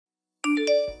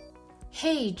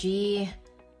Hey, G.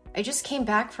 I just came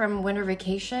back from winter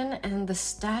vacation and the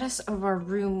status of our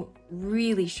room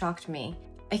really shocked me.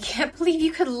 I can't believe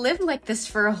you could live like this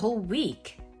for a whole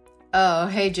week. Oh,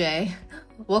 hey, Jay.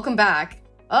 Welcome back.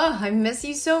 Oh, I miss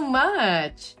you so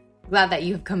much. Glad that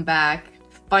you have come back.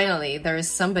 Finally, there is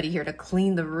somebody here to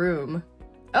clean the room.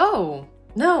 Oh,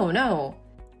 no.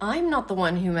 I'm not the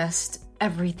one who messed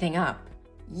everything up.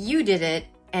 You did it,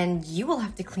 and you will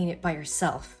have to clean it by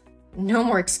yourself. No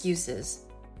more excuses.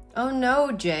 Oh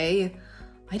no, Jay.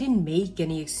 I didn't make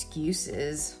any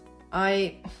excuses.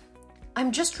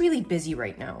 I'm just really busy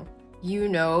right now. You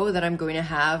know that I'm going to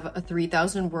have a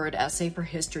 3,000-word essay for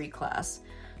history class.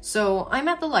 So I'm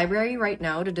at the library right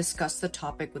now to discuss the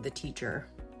topic with the teacher.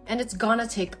 And it's gonna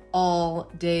take all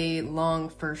day long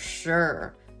for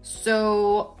sure.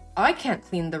 So I can't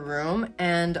clean the room,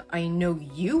 and I know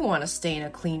you want to stay in a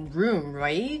clean room,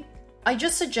 right? I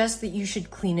just suggest that you should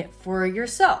clean it for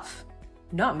yourself,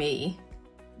 not me.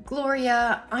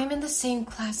 Gloria, I'm in the same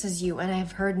class as you, and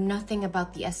I've heard nothing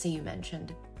about the essay you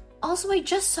mentioned. Also, I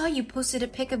just saw you posted a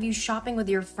pic of you shopping with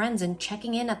your friends and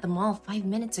checking in at the mall 5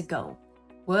 minutes ago.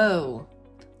 Whoa.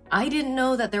 I didn't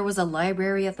know that there was a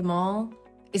library at the mall.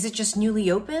 Is it just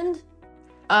newly opened?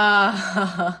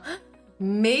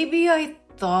 Maybe I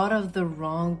thought of the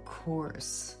wrong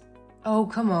course. Oh,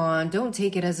 come on, don't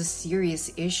take it as a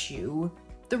serious issue.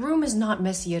 The room is not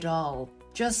messy at all.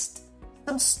 Just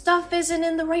some stuff isn't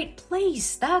in the right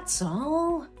place, that's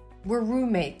all. We're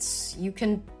roommates. You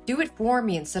can do it for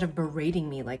me instead of berating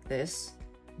me like this.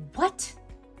 What?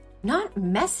 Not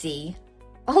messy?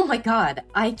 Oh my god,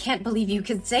 I can't believe you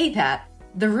could say that.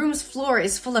 The room's floor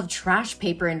is full of trash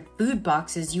paper and food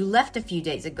boxes you left a few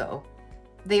days ago.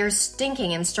 They are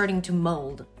stinking and starting to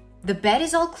mold. The bed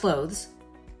is all clothes.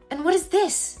 And what is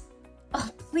this? Oh,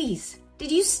 please.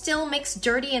 Did you still mix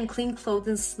dirty and clean clothes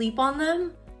and sleep on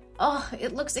them? Oh,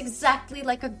 it looks exactly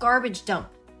like a garbage dump.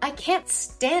 I can't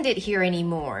stand it here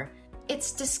anymore.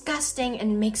 It's disgusting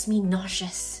and makes me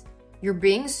nauseous. You're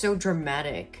being so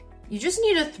dramatic. You just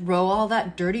need to throw all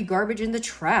that dirty garbage in the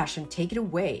trash and take it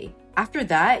away. After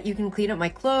that, you can clean up my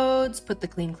clothes, put the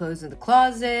clean clothes in the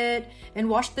closet, and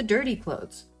wash the dirty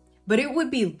clothes. But it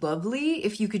would be lovely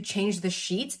if you could change the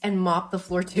sheets and mop the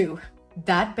floor too.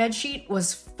 That bedsheet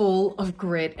was full of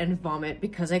grit and vomit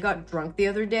because I got drunk the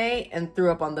other day and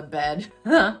threw up on the bed.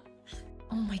 Oh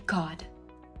my god.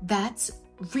 That's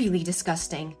really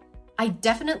disgusting. I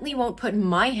definitely won't put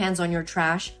my hands on your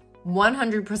trash,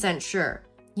 100% sure.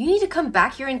 You need to come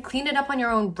back here and clean it up on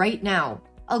your own right now.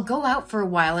 I'll go out for a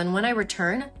while, and when I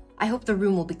return, I hope the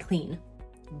room will be clean.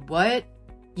 What?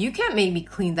 You can't make me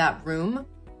clean that room.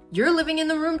 You're living in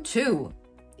the room too.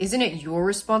 Isn't it your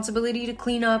responsibility to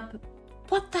clean up?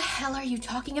 What the hell are you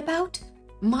talking about?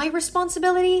 My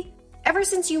responsibility? Ever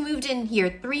since you moved in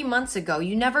here 3 months ago,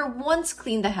 you never once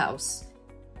cleaned the house.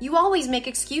 You always make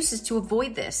excuses to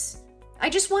avoid this. I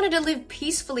just wanted to live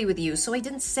peacefully with you, so I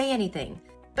didn't say anything.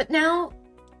 But now,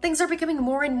 things are becoming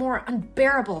more and more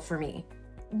unbearable for me.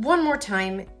 One more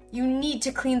time, you need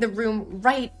to clean the room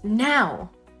right now.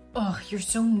 Oh, you're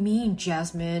so mean,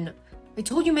 Jasmine. I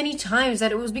told you many times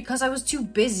that it was because I was too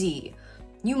busy.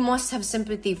 You must have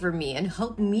sympathy for me and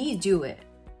help me do it.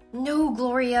 No,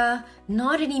 Gloria,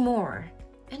 not anymore.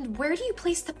 And where do you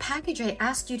place the package I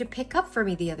asked you to pick up for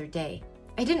me the other day?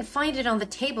 I didn't find it on the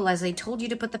table as I told you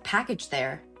to put the package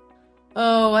there.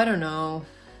 Oh, I don't know.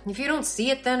 If you don't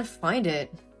see it, then find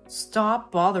it.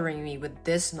 Stop bothering me with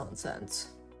this nonsense.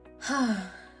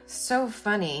 So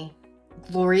funny.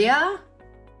 Gloria?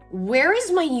 Where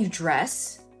is my new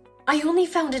dress? I only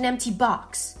found an empty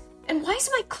box. And why is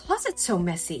my closet so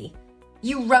messy?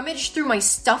 You rummage through my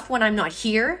stuff when I'm not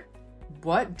here?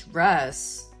 What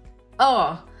dress?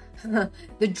 Oh,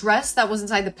 the dress that was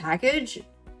inside the package?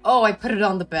 Oh, I put it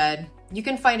on the bed. You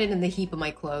can find it in the heap of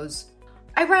my clothes.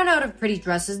 I ran out of pretty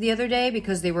dresses the other day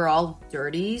because they were all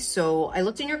dirty, so I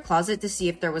looked in your closet to see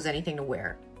if there was anything to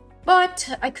wear. But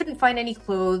I couldn't find any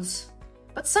clothes.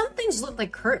 But some things looked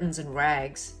like curtains and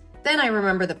rags. Then I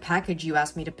remember the package you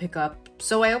asked me to pick up,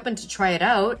 so I opened to try it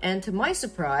out, and to my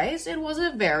surprise, it was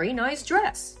a very nice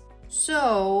dress.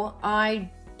 So I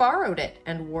borrowed it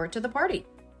and wore it to the party.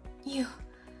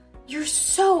 You're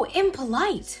so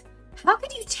impolite. How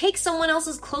could you take someone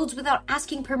else's clothes without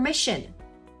asking permission?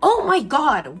 Oh my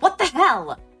god, what the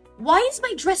hell? Why is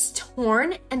my dress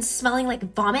torn and smelling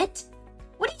like vomit?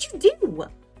 What did you do?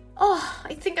 Oh,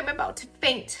 I think I'm about to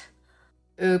faint.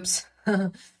 Oops.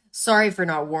 Sorry for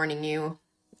not warning you.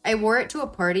 I wore it to a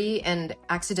party and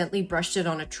accidentally brushed it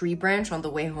on a tree branch on the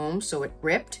way home, so it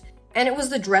ripped. And it was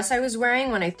the dress I was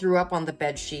wearing when I threw up on the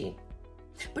bedsheet.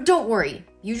 But don't worry,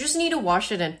 you just need to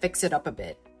wash it and fix it up a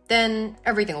bit. then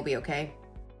everything will be okay.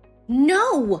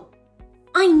 No!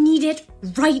 I need it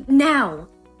right now.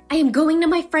 I am going to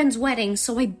my friend's wedding,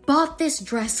 so I bought this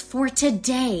dress for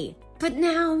today. But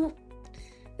now,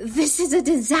 this is a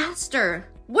disaster.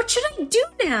 What should I do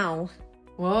now?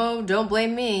 Whoa, don't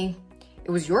blame me.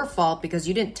 It was your fault because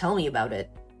you didn't tell me about it.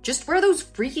 Just wear those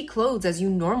freaky clothes as you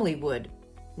normally would.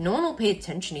 No one will pay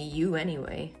attention to you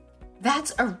anyway.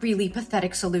 That's a really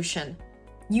pathetic solution.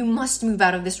 You must move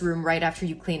out of this room right after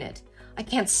you clean it. I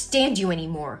can't stand you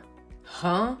anymore.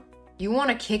 Huh? You want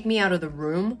to kick me out of the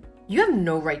room? You have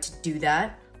no right to do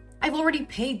that. I've already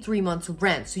paid 3 months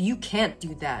rent, so you can't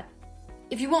do that.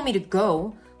 If you want me to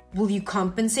go, will you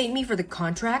compensate me for the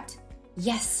contract?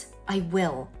 Yes, I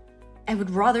will. I would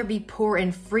rather be poor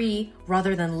and free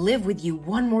rather than live with you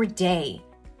one more day.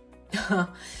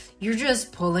 You're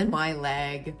just pulling my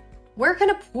leg. Where can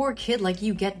a poor kid like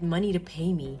you get money to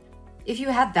pay me? If you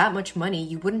had that much money,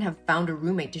 you wouldn't have found a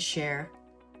roommate to share.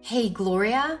 Hey,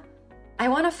 Gloria, I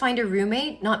want to find a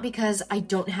roommate not because I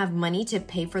don't have money to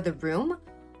pay for the room.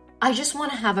 I just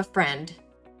want to have a friend.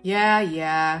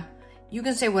 Yeah. You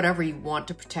can say whatever you want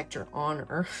to protect your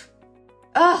honor.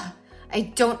 Ugh, I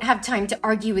don't have time to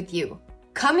argue with you.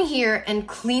 Come here and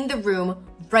clean the room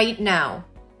right now.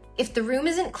 If the room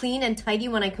isn't clean and tidy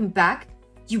when I come back,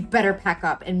 you better pack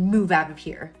up and move out of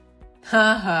here.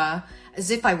 Haha, as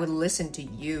if I would listen to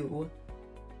you.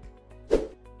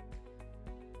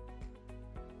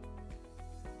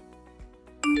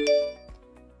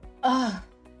 Ugh,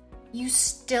 you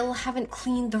still haven't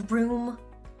cleaned the room?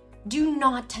 Do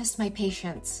not test my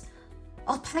patience.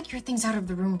 I'll pack your things out of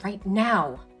the room right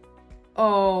now.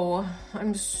 Oh,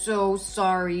 I'm so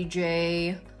sorry,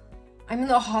 Jay. I'm in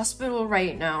the hospital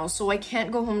right now, so I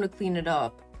can't go home to clean it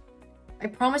up. I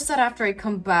promise that after I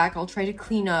come back, I'll try to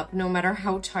clean up no matter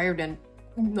how tired and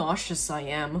nauseous I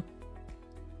am.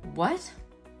 What?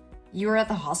 You're at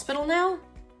the hospital now?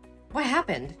 What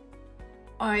happened?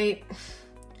 I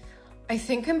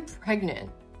think I'm pregnant.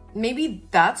 Maybe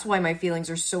that's why my feelings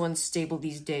are so unstable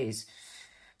these days.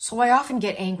 So I often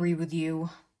get angry with you.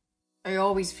 I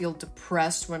always feel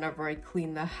depressed whenever I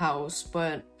clean the house,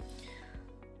 but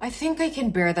I think I can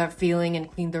bear that feeling and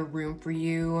clean the room for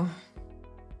you.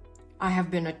 I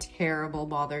have been a terrible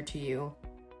bother to you.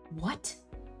 What?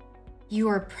 You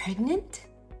are pregnant?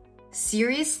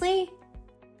 Seriously?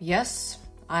 Yes,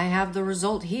 I have the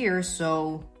result here,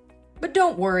 so... But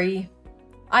don't worry.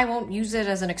 I won't use it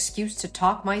as an excuse to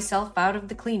talk myself out of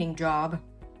the cleaning job.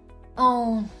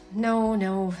 Oh,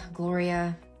 no,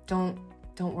 Gloria. Don't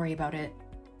worry about it.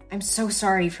 I'm so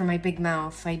sorry for my big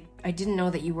mouth. I didn't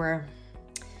know that you were...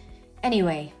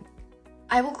 Anyway,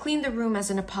 I will clean the room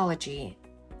as an apology.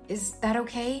 Is that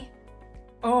okay?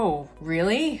 Oh,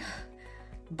 really?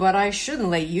 But I shouldn't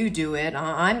let you do it.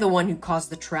 I'm the one who caused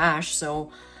the trash,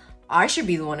 so I should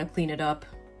be the one to clean it up.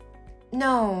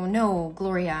 No,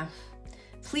 Gloria.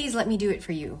 Please let me do it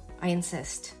for you. I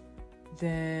insist.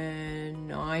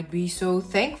 Then I'd be so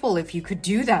thankful if you could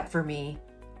do that for me.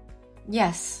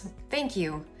 Yes, thank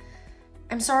you.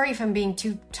 I'm sorry if I'm being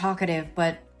too talkative,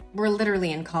 but we're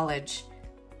literally in college.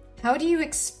 How do you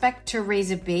expect to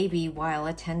raise a baby while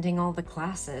attending all the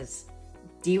classes?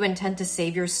 Do you intend to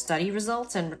save your study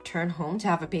results and return home to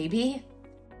have a baby?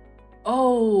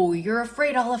 Oh, you're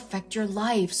afraid I'll affect your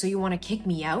life, so you want to kick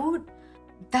me out?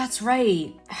 That's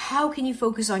right. How can you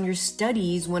focus on your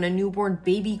studies when a newborn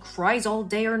baby cries all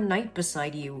day or night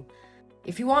beside you?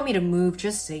 If you want me to move,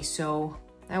 just say so.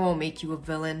 I won't make you a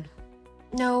villain.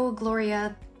 No,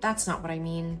 Gloria, that's not what I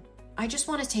mean. I just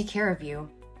want to take care of you.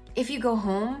 If you go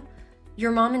home,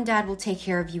 your mom and dad will take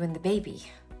care of you and the baby.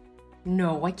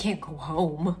 No, I can't go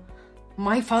home.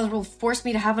 My father will force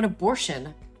me to have an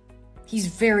abortion. He's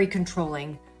very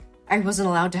controlling. I wasn't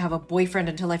allowed to have a boyfriend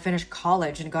until I finished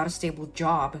college and got a stable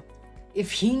job.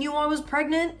 If he knew I was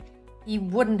pregnant, he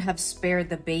wouldn't have spared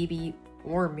the baby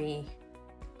or me.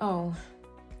 Oh,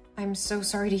 I'm so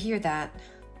sorry to hear that.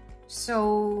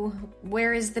 So,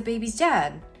 where is the baby's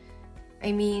dad?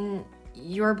 I mean,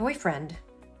 your boyfriend.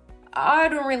 I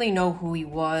don't really know who he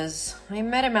was. I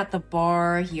met him at the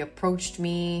bar, he approached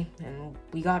me, and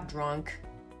we got drunk.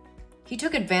 He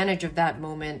took advantage of that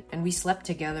moment, and we slept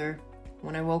together.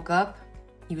 When I woke up,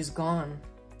 he was gone.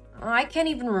 I can't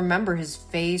even remember his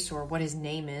face or what his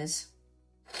name is.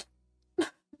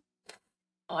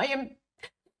 I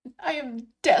am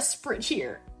desperate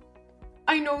here.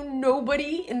 I know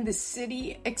nobody in the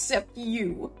city except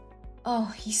you. Oh,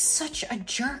 he's such a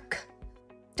jerk.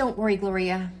 Don't worry,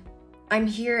 Gloria. I'm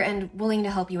here and willing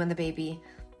to help you and the baby.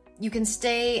 You can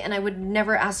stay, and I would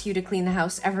never ask you to clean the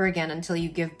house ever again until you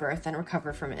give birth and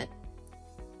recover from it.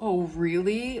 Oh,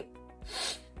 really?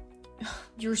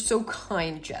 You're so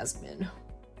kind, Jasmine.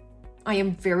 I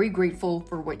am very grateful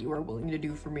for what you are willing to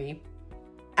do for me.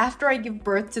 After I give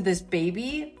birth to this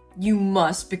baby, you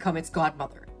must become its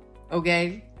godmother,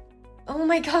 okay? Oh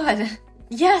my god.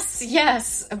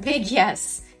 Yes, a big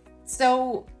yes.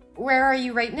 So, where are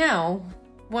you right now?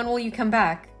 When will you come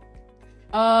back?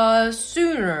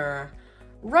 Sooner.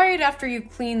 Right after you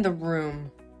clean the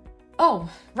room. Oh,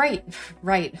 right.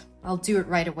 I'll do it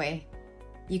right away.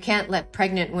 You can't let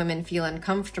pregnant women feel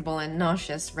uncomfortable and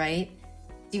nauseous, right?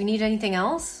 Do you need anything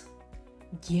else?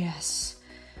 Yes.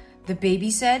 The baby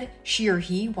said she or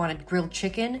he wanted grilled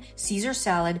chicken, Caesar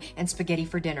salad, and spaghetti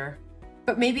for dinner.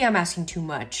 But maybe I'm asking too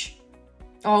much.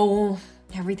 Oh,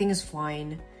 everything is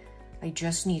fine. I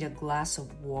just need a glass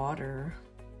of water.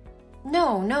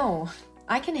 No,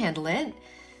 I can handle it.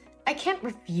 I can't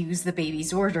refuse the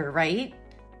baby's order, right?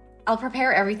 I'll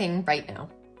prepare everything right now.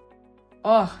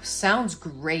 Oh, sounds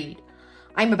great.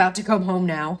 I'm about to come home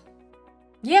now.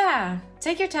 Yeah,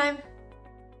 take your time.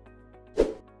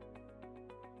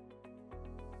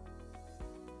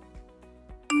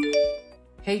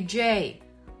 Hey, Jay.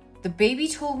 The baby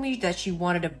told me that she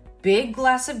wanted a big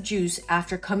glass of juice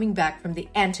after coming back from the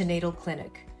antenatal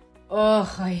clinic. Ugh,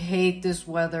 I hate this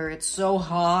weather. It's so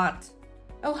hot.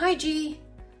 Oh, hi, G.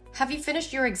 Have you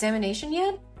finished your examination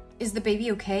yet? Is the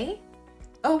baby okay?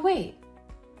 Oh, wait.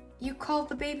 You called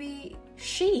the baby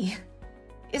she.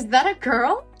 Is that a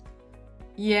girl?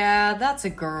 Yeah, that's a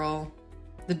girl.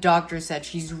 The doctor said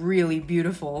she's really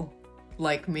beautiful.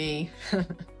 Like me.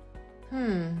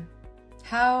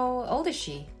 How old is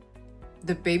she?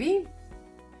 The baby?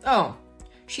 Oh,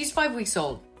 she's 5 weeks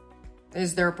old.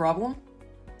 Is there a problem?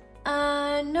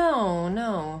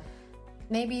 No.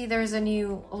 Maybe there's a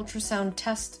new ultrasound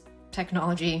test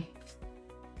technology.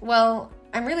 Well,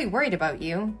 I'm really worried about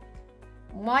you.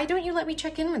 Why don't you let me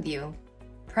check in with you?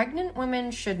 Pregnant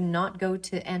women should not go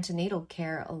to antenatal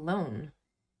care alone.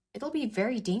 It'll be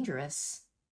very dangerous.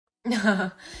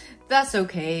 That's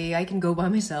okay, I can go by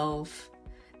myself.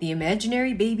 The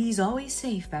imaginary baby's always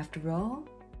safe after all.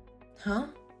 Huh?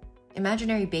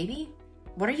 Imaginary baby?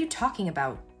 What are you talking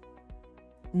about?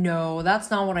 No,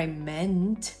 that's not what I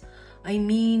meant. I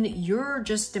mean, you're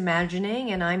just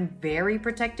imagining and I'm very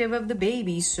protective of the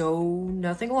baby, so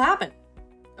nothing will happen.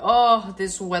 Oh,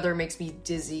 this weather makes me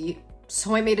dizzy,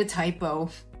 so I made a typo.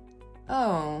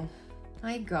 Oh,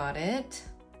 I got it.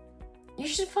 You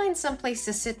should find someplace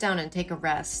to sit down and take a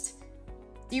rest.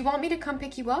 Do you want me to come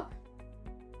pick you up?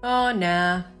 Oh,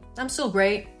 nah, I'm still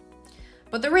great.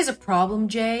 But there is a problem,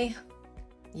 Jay.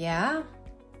 Yeah?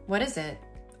 What is it?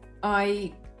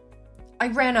 I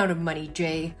ran out of money,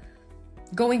 Jay.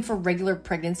 Going for regular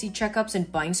pregnancy checkups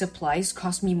and buying supplies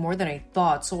cost me more than I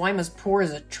thought, so I'm as poor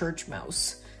as a church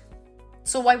mouse.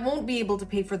 So I won't be able to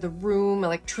pay for the room,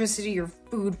 electricity, or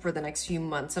food for the next few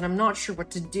months, and I'm not sure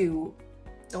what to do.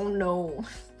 Oh no,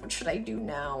 what should I do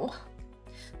now?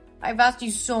 I've asked you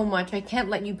so much, I can't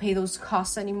let you pay those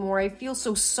costs anymore. I feel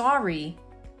so sorry.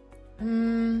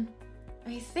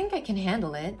 I think I can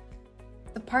handle it.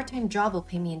 The part-time job will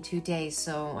pay me in 2 days,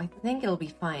 so I think it'll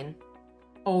be fine.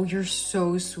 Oh, you're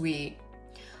so sweet.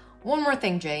 One more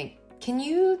thing, Jay. Can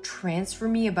you transfer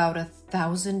me about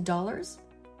 $1,000?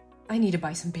 I need to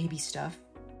buy some baby stuff.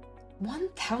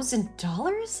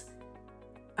 $1,000?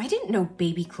 I didn't know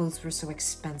baby clothes were so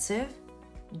expensive.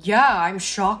 Yeah, I'm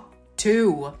shocked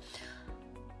too.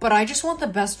 But I just want the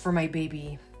best for my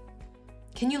baby.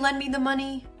 Can you lend me the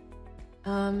money?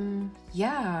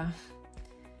 Yeah.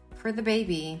 For the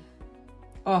baby.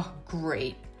 Oh,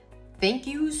 great. Thank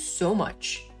you so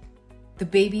much. The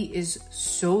baby is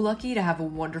so lucky to have a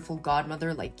wonderful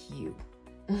godmother like you.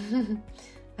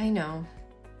 I know.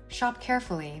 Shop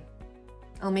carefully.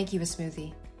 I'll make you a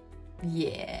smoothie.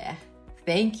 Yeah.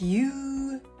 Thank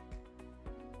you.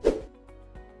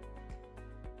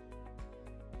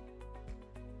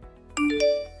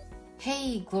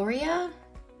 Hey, Gloria?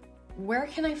 Where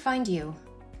can I find you?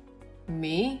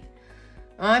 Me?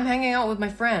 I'm hanging out with my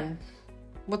friend.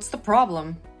 What's the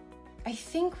problem? I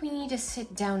think we need to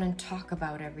sit down and talk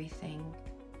about everything.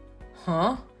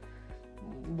 Huh?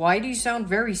 Why do you sound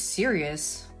very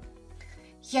serious?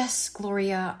 Yes,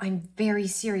 Gloria, I'm very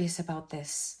serious about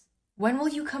this. When will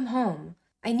you come home?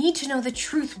 I need to know the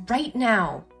truth right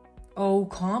now. Oh,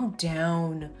 calm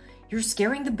down. You're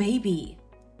scaring the baby.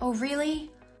 Oh,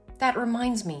 really? That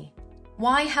reminds me.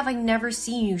 Why have I never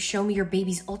seen you show me your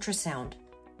baby's ultrasound?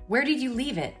 Where did you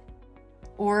leave it?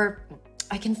 Or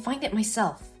I can find it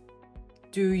myself.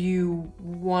 Do you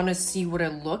want to see what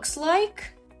it looks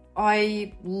like?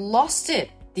 I lost it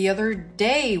the other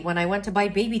day when I went to buy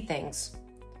baby things.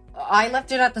 I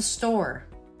left it at the store.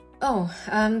 Oh,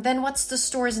 then what's the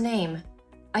store's name?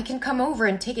 I can come over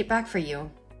and take it back for you.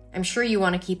 I'm sure you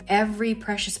want to keep every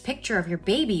precious picture of your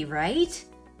baby, right?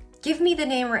 Give me the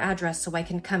name or address so I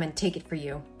can come and take it for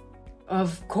you.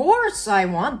 Of course I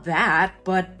want that,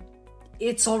 but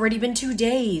it's already been 2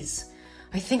 days.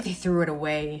 I think they threw it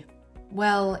away.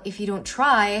 Well, if you don't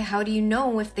try, how do you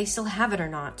know if they still have it or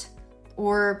not?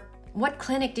 Or what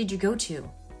clinic did you go to?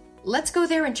 Let's go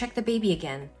there and check the baby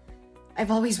again.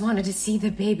 I've always wanted to see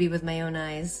the baby with my own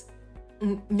eyes.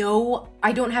 No,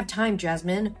 I don't have time,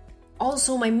 Jasmine.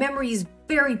 Also, my memory is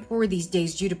very poor these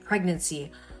days due to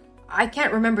pregnancy. I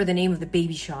can't remember the name of the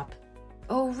baby shop.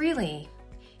 Oh, really?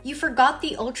 You forgot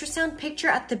the ultrasound picture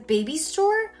at the baby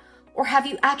store? Or have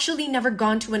you actually never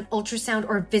gone to an ultrasound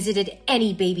or visited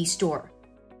any baby store?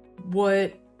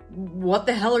 What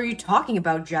the hell are you talking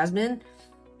about, Jasmine?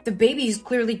 The baby is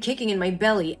clearly kicking in my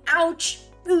belly. Ouch!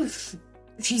 Oof!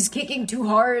 She's kicking too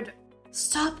hard.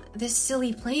 Stop this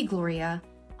silly play, Gloria.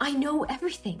 I know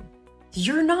everything.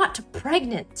 You're not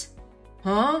pregnant.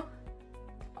 Huh?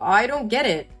 I don't get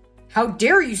it. How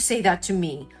dare you say that to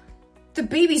me? The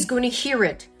baby's going to hear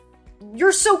it.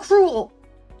 You're so cruel.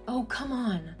 Oh, come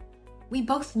on. We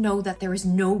both know that there is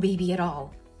no baby at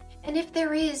all. And if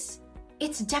there is,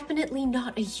 it's definitely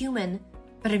not a human,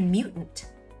 but a mutant.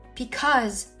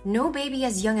 Because no baby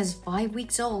as young as 5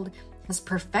 weeks old has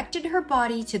perfected her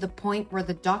body to the point where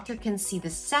the doctor can see the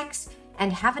sex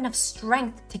and have enough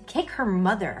strength to kick her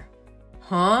mother.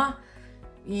 Huh?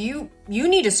 You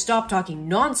need to stop talking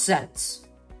nonsense.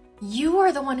 You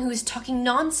are the one who is talking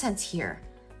nonsense here.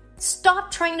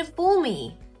 Stop trying to fool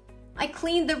me. I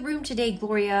cleaned the room today,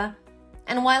 Gloria.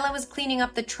 And while I was cleaning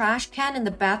up the trash can in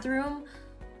the bathroom,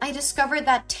 I discovered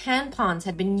that tampons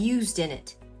had been used in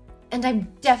it. And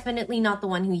I'm definitely not the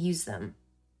one who used them.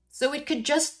 So it could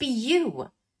just be you.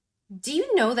 Do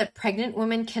you know that pregnant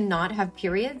women cannot have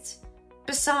periods?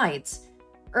 Besides,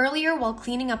 earlier while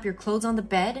cleaning up your clothes on the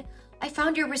bed, I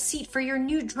found your receipt for your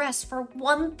new dress for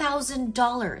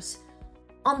 $1,000.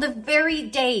 On the very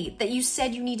day that you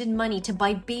said you needed money to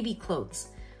buy baby clothes.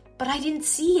 But I didn't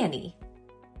see any.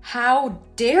 How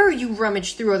dare you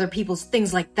rummage through other people's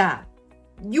things like that?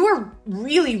 You are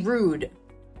really rude.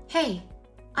 Hey,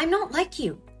 I'm not like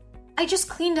you. I just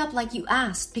cleaned up like you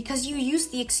asked because you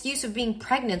used the excuse of being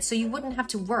pregnant so you wouldn't have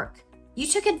to work. You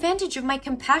took advantage of my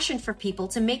compassion for people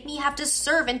to make me have to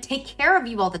serve and take care of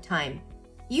you all the time.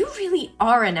 You really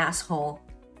are an asshole.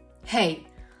 Hey,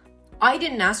 I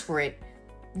didn't ask for it.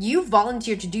 You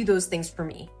volunteered to do those things for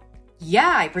me.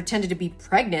 Yeah, I pretended to be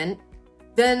pregnant.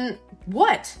 Then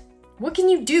what? What can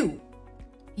you do?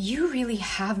 You really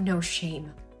have no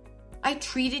shame. I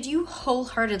treated you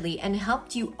wholeheartedly and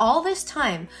helped you all this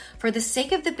time for the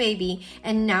sake of the baby,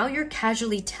 and now you're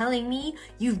casually telling me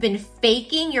you've been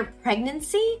faking your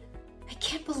pregnancy? I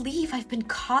can't believe I've been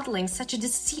coddling such a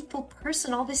deceitful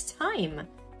person all this time.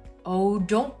 Oh,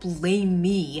 don't blame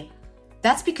me.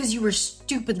 That's because you were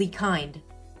stupidly kind.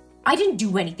 I didn't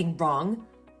do anything wrong.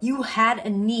 You had a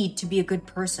need to be a good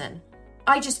person.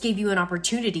 I just gave you an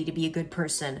opportunity to be a good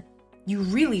person. You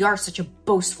really are such a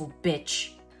boastful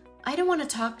bitch. I don't want to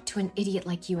talk to an idiot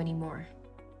like you anymore.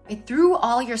 I threw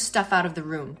all your stuff out of the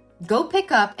room. Go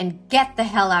pick up and get the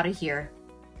hell out of here.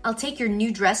 I'll take your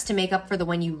new dress to make up for the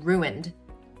one you ruined.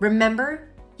 Remember,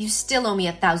 you still owe me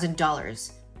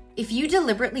 $1,000. If you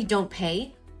deliberately don't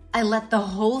pay, I let the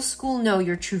whole school know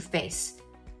your true face.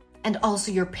 And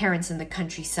also your parents in the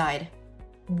countryside.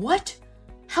 What?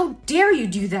 How dare you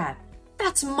do that?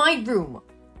 That's my room.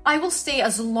 I will stay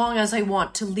as long as I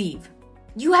want to leave.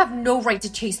 You have no right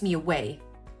to chase me away.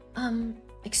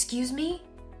 Excuse me?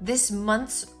 This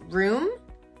month's room,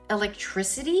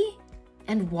 electricity,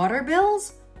 and water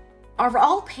bills are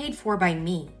all paid for by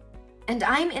me. And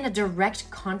I'm in a direct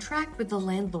contract with the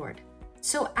landlord.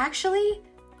 So actually,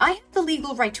 I have the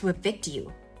legal right to evict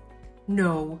you.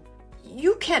 No,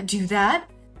 you can't do that.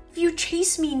 If you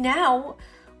chase me now,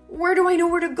 where do I know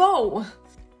where to go?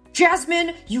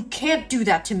 Jasmine, you can't do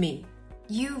that to me.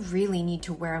 You really need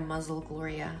to wear a muzzle,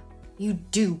 Gloria. You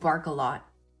do bark a lot.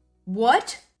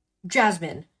 What?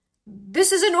 Jasmine,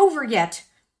 this isn't over yet.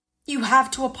 You have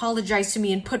to apologize to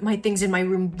me and put my things in my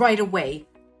room right away.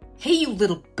 Hey, you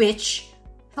little bitch.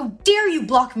 How dare you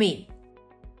block me?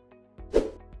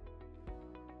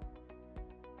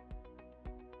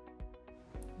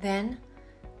 Then,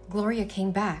 Gloria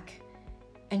came back,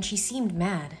 and she seemed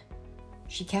mad.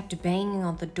 She kept banging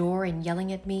on the door and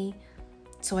yelling at me,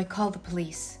 so I called the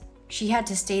police. She had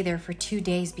to stay there for 2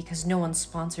 days because no one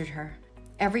sponsored her.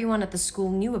 Everyone at the school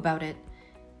knew about it,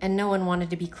 and no one wanted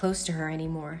to be close to her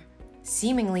anymore.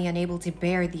 Seemingly unable to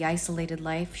bear the isolated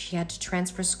life, she had to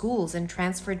transfer schools and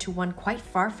transferred to one quite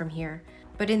far from here.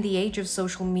 But in the age of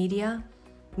social media,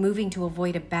 moving to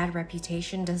avoid a bad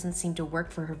reputation doesn't seem to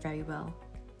work for her very well.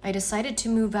 I decided to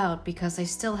move out because I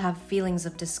still have feelings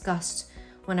of disgust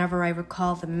whenever I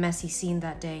recall the messy scene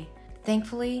that day.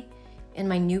 Thankfully, in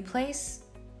my new place,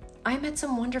 I met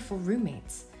some wonderful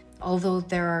roommates. Although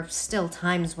there are still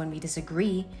times when we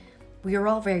disagree, we are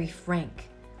all very frank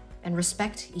and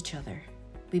respect each other.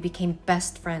 We became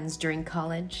best friends during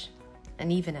college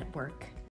and even at work.